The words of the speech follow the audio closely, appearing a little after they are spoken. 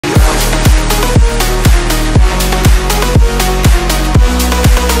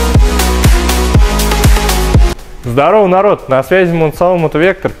Здорово, народ! На связи мотоцикл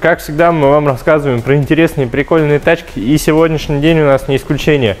Мотовектор. Как всегда, мы вам рассказываем про интересные и прикольные тачки, и сегодняшний день у нас не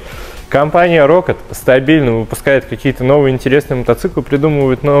исключение. Компания Rockot стабильно выпускает какие-то новые интересные мотоциклы,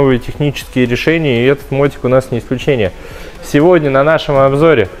 придумывает новые технические решения, и этот мотик у нас не исключение. Сегодня на нашем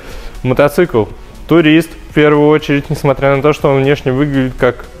обзоре мотоцикл турист, в первую очередь, несмотря на то, что он внешне выглядит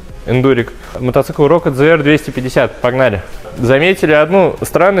как эндурик. Мотоцикл Rockot ZR250. Погнали! Заметили одну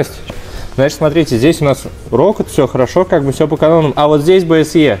странность? Значит, смотрите, здесь у нас Rockot, все хорошо, как бы все по канонам, а вот здесь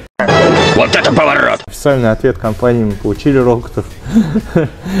BSE. Вот это поворот! Официальный ответ компании мы получили, Rockot'ов.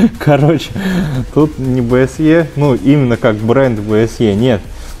 Короче, тут не BSE, ну именно как бренд BSE, нет.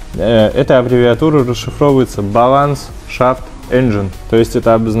 Эта аббревиатура расшифровывается баланс, shaft, engine. То есть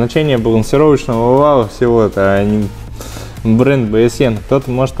это обозначение балансировочного вала всего-то, а не бренд BSE. Кто-то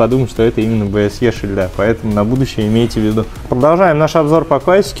может подумать, что это именно BSE шильда, поэтому на будущее имейте в виду. Продолжаем наш обзор по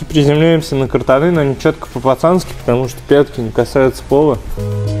классике, приземляемся на картаны, но не четко по-пацански, потому что пятки не касаются пола.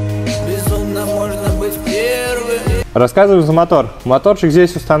 Рассказываю за мотор. Моторчик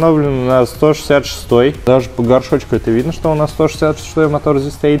здесь установлен на 166-й. Даже по горшочку это видно, что у нас 166-й мотор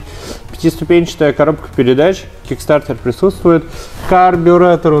здесь стоит. Пятиступенчатая коробка передач. Кикстартер присутствует.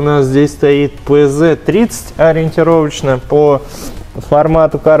 Карбюратор у нас здесь стоит PZ30 ориентировочно по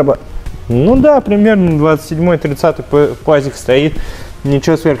формату карбо. Ну да, примерно 27-30 пазик стоит.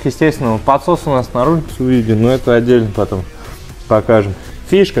 Ничего сверхъестественного. Подсос у нас на рулице увиден, но это отдельно потом покажем.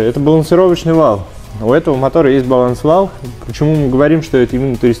 Фишка — это балансировочный вал. У этого мотора есть баланс-вал. Почему мы говорим, что это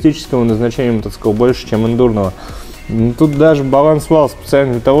именно туристического назначения мотоцикл больше, чем эндурного? Тут даже баланс-вал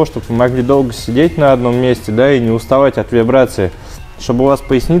специально для того, чтобы вы могли долго сидеть на одном месте, да, и не уставать от вибрации. Чтобы у вас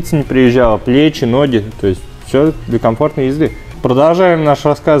поясница не приезжала, плечи, ноги, то есть все для комфортной езды. Продолжаем наш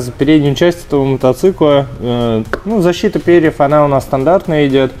рассказ за переднюю часть этого мотоцикла. Ну, защита перьев, она у нас стандартная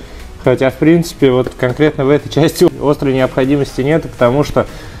идет. Хотя, в принципе, вот конкретно в этой части острой необходимости нет, потому что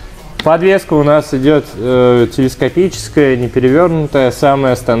подвеска у нас идет телескопическая, не перевернутая,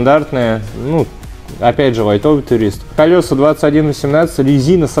 самая стандартная, ну, опять же, лайтовый турист. Колеса 21/18,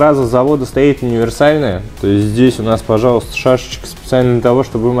 резина сразу с завода стоит универсальная, то есть здесь у нас, пожалуйста, шашечка специально для того,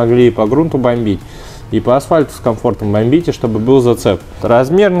 чтобы вы могли и по грунту бомбить, и по асфальту с комфортом бомбить, и чтобы был зацеп.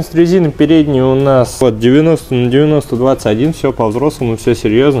 Размерность резины передней у нас вот 90 на 90 21, все по-взрослому, все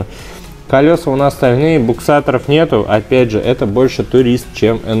серьезно. Колеса у нас стальные, буксаторов нету, опять же, это больше турист,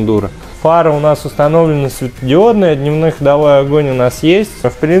 чем эндуро. Фара у нас установлена светодиодная, дневной ходовой огонь у нас есть.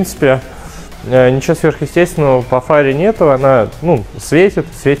 В принципе, ничего сверхъестественного по фаре нету, она, ну, светит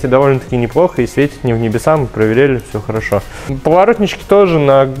довольно-таки неплохо и светит не в небеса, мы проверяли, все хорошо. Поворотнички тоже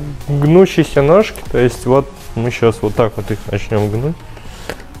на гнущейся ножке, то есть вот мы сейчас вот так вот их начнем гнуть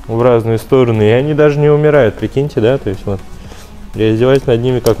в разные стороны, и они даже не умирают, прикиньте, да, то есть вот я издеваюсь над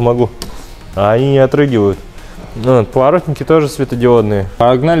ними как могу. А они не отрыгивают. Вот, поворотники тоже светодиодные.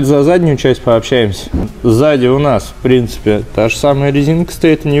 Погнали за заднюю часть, пообщаемся. Сзади у нас, в принципе, та же самая резинка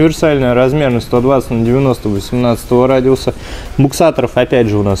стоит, универсальная, размерность 120 на 90 18 радиуса. Буксаторов, опять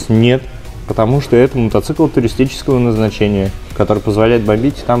же, у нас нет, потому что это мотоцикл туристического назначения, который позволяет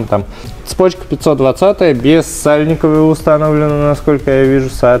бомбить и там, и там. Цепочка 520, без сальниковой установлена, насколько я вижу,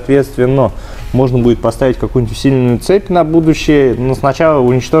 соответственно. Можно будет поставить какую-нибудь усиленную цепь на будущее, но сначала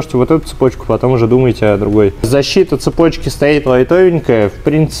уничтожьте вот эту цепочку, потом уже думайте о другой. Защита цепочки стоит лайтовенькая, в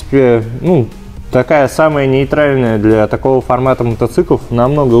принципе, ну, такая самая нейтральная для такого формата мотоциклов,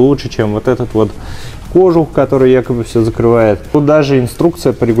 намного лучше, чем вот этот вот кожух, который якобы все закрывает. Тут даже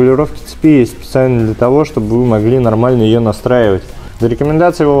инструкция по регулировке цепи есть специально для того, чтобы вы могли нормально ее настраивать.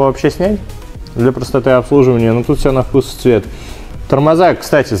 Рекомендация его вообще снять для простоты обслуживания, но тут все на вкус и цвет. Тормоза,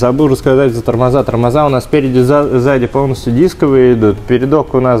 кстати, забыл рассказать за тормоза. Тормоза у нас спереди, сзади полностью дисковые идут.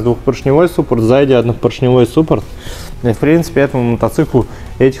 Передок у нас двухпоршневой суппорт, сзади однопоршневой суппорт. И, в принципе, этому мотоциклу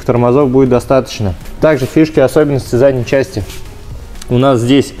этих тормозов будет достаточно. Также фишки, особенности задней части. У нас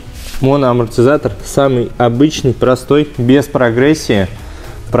здесь моноамортизатор, самый обычный, простой, без прогрессии.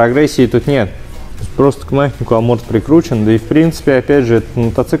 Прогрессии тут нет. Просто к маятнику аморт прикручен. Да и, в принципе, опять же, этот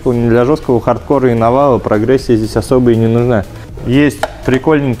мотоцикл не для жесткого хардкора и навала. Прогрессия здесь особо и не нужна. Есть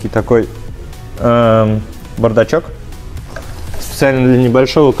прикольненький такой бардачок, специально для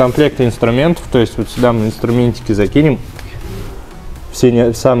небольшого комплекта инструментов, то есть вот сюда мы инструментики закинем,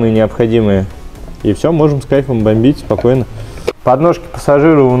 все самые необходимые, и все, можем с кайфом бомбить спокойно. Подножки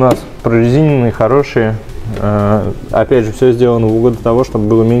пассажира у нас прорезиненные, хорошие, опять же, все сделано в угоду того, чтобы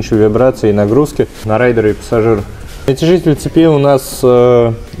было меньше вибрации и нагрузки на райдера и пассажира. Натяжитель цепи у нас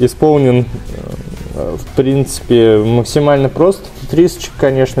исполнен, в принципе, максимально просто. Рисочек,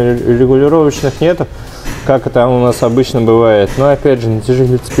 конечно, регулировочных нету, как это у нас обычно бывает. Но опять же,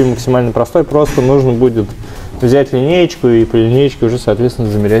 натяжитель цепи максимально простой. Просто нужно будет взять линеечку и по линеечке уже, соответственно,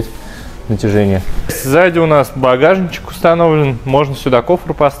 замерять натяжение. Сзади у нас багажничек установлен, можно сюда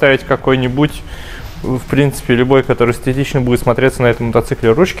кофр поставить какой-нибудь, в принципе, любой, который эстетично будет смотреться на этом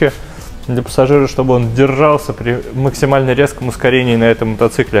мотоцикле, ручки для пассажира, чтобы он держался при максимально резком ускорении на этом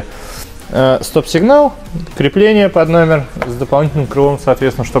мотоцикле. Стоп-сигнал, крепление под номер с дополнительным крылом,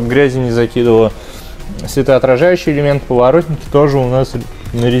 соответственно, чтобы грязи не закидывало. Светоотражающий элемент, поворотники тоже у нас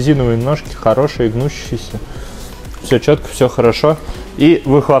на резиновые ножки, хорошие, гнущиеся. Все четко, все хорошо. И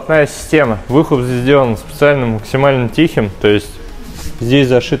выхлопная система. Выхлоп здесь сделан специально максимально тихим, то есть здесь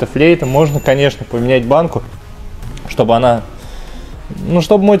зашита флейта. Можно, конечно, поменять банку, чтобы она, ну,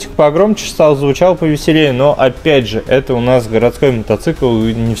 чтобы мотик погромче стал, звучал повеселее, но опять же, это у нас городской мотоцикл,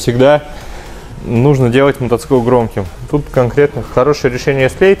 и не всегда нужно делать мотоцикл громким. Тут конкретно хорошее решение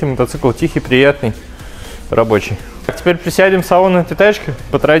с флейтой, мотоцикл тихий, приятный, рабочий. Теперь присядем в салон этой тачки.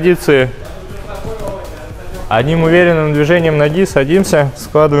 По традиции, одним уверенным движением ноги садимся,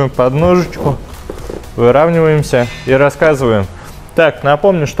 складываем подножечку, выравниваемся и рассказываем. Так,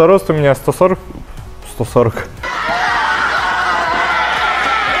 напомню, что рост у меня 140.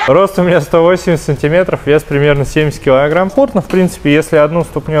 Рост у меня 180 сантиметров, вес примерно 70 килограмм. Комфортно, в принципе, если одну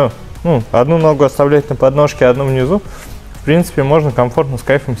ступню, ну, одну ногу оставлять на подножке, одну внизу, в принципе, можно комфортно с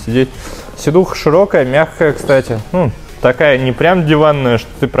кайфом сидеть. Сидуха широкая, мягкая, кстати. Ну, такая не прям диванная, что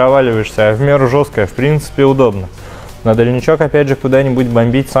ты проваливаешься, а в меру жесткая. В принципе, удобно. На дальничок, опять же, куда-нибудь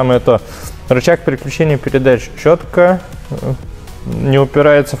бомбить, самое то. Рычаг переключения передач четко, не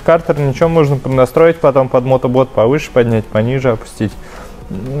упирается в картер, ничего можно поднастроить, потом под мотобот повыше поднять, пониже опустить.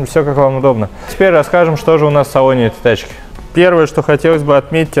 Все как вам удобно. Теперь расскажем, что же у нас в салоне этой тачки. Первое, что хотелось бы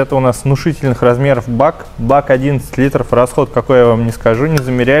отметить, это у нас внушительных размеров бак. Бак 11 литров, расход какой я вам не скажу, не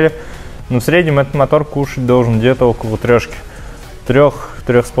замеряли. Но в среднем этот мотор кушать должен где-то около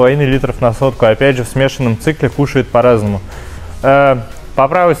 3-3,5 литров на сотку. Опять же, в смешанном цикле кушает по-разному. По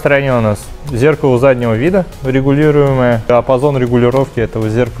правой стороне у нас зеркало заднего вида регулируемое. Диапазон регулировки этого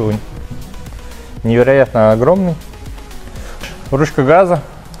зеркала невероятно огромный. Ручка газа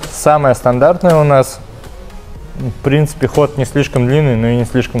самая стандартная у нас. В принципе, ход не слишком длинный, но и не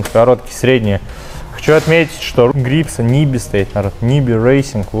слишком короткий, средний. Хочу отметить, что грипса Ниби стоит, народ. Ниби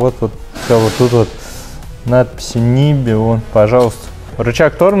Racing. Вот тут вот надписи Ниби. Вон, пожалуйста.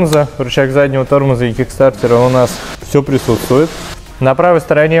 Рычаг тормоза, рычаг заднего тормоза и кикстартера у нас все присутствует. На правой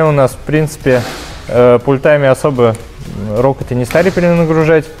стороне у нас, в принципе, пультами особо Rockot не стали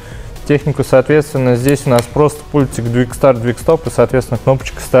перенагружать технику, соответственно, здесь у нас просто пультик двиг-старт, двиг-стоп и, соответственно,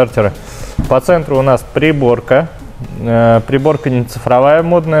 кнопочка стартера. По центру у нас приборка. Приборка не цифровая,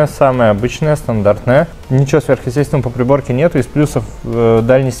 модная, самая обычная, стандартная. Ничего сверхъестественного по приборке нету. Из плюсов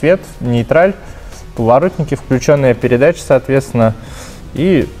дальний свет, нейтраль, поворотники, включенная передача, соответственно,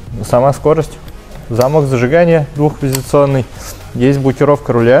 и сама скорость. Замок зажигания двухпозиционный. Есть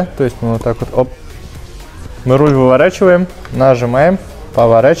блокировка руля, то есть мы вот так вот, оп, мы руль выворачиваем, нажимаем,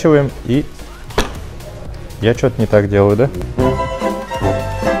 поворачиваем, и я что-то не так делаю, да?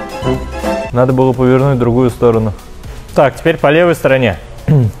 Надо было повернуть в другую сторону. Так, теперь по левой стороне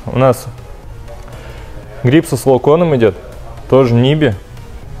у нас грипса с лоу-коном идет, тоже Ниби.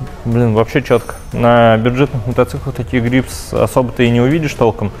 Блин, вообще четко. На бюджетных мотоциклах такие грипс особо ты и не увидишь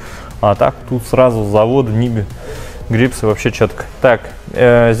толком, а так тут сразу с завода Ниби грипсы вообще четко. Так,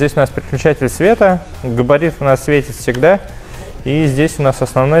 здесь у нас переключатель света, габарит у нас светит всегда. И здесь у нас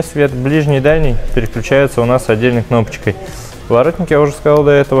основной свет, ближний и дальний переключаются у нас отдельной кнопочкой. Поворотник я уже сказал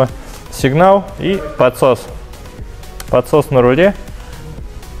до этого. Сигнал и подсос. Подсос на руле.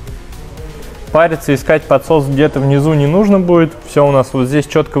 Париться, искать подсос где-то внизу не нужно будет. Все у нас вот здесь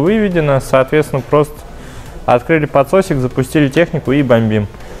четко выведено. Соответственно, просто открыли подсосик, запустили технику и бомбим.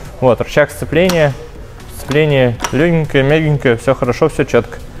 Вот, рычаг сцепления. Сцепление легенькое, мягенькое, все хорошо, все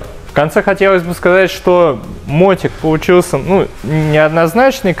четко. В конце хотелось бы сказать, что мотик получился, ну,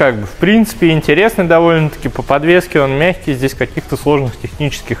 неоднозначный, как бы, в принципе, интересный довольно-таки. По подвеске он мягкий, здесь каких-то сложных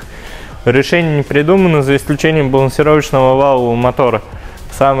технических решений не придумано, за исключением балансировочного валового мотора.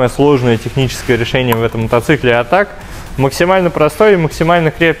 Самое сложное техническое решение в этом мотоцикле. А так, максимально простой и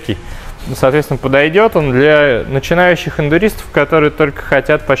максимально крепкий. Соответственно, подойдет он для начинающих эндуристов, которые только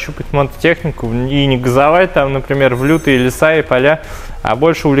хотят пощупать мототехнику и не газовать там, например, в лютые леса и поля, а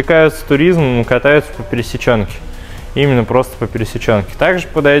больше увлекаются туризмом и катаются по пересеченке. Именно просто по пересеченке. Также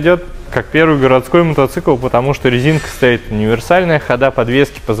подойдет как первый городской мотоцикл, потому что резинка стоит универсальная, хода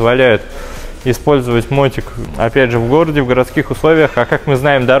подвески позволяют использовать мотик, опять же, в городе, в городских условиях. А как мы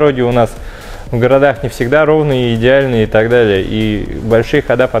знаем, дороги у нас в городах не всегда ровные, идеальные и так далее. И большие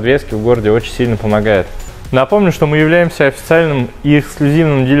хода подвески в городе очень сильно помогают. Напомню, что мы являемся официальным и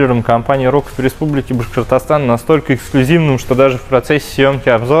эксклюзивным дилером компании Rockot в Республике Башкортостан, настолько эксклюзивным, что даже в процессе съемки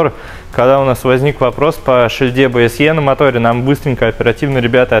обзора, когда у нас возник вопрос по шильде БСЕ на моторе, нам быстренько, оперативно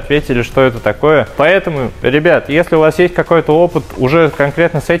ребята ответили, что это такое. Поэтому, ребят, если у вас есть какой-то опыт уже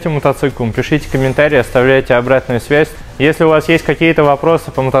конкретно с этим мотоциклом, пишите комментарии, оставляйте обратную связь. Если у вас есть какие-то вопросы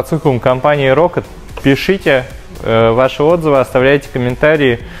по мотоциклам компании Rockot, пишите ваши отзывы, оставляйте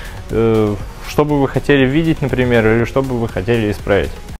комментарии, что бы вы хотели видеть, например, или что бы вы хотели исправить.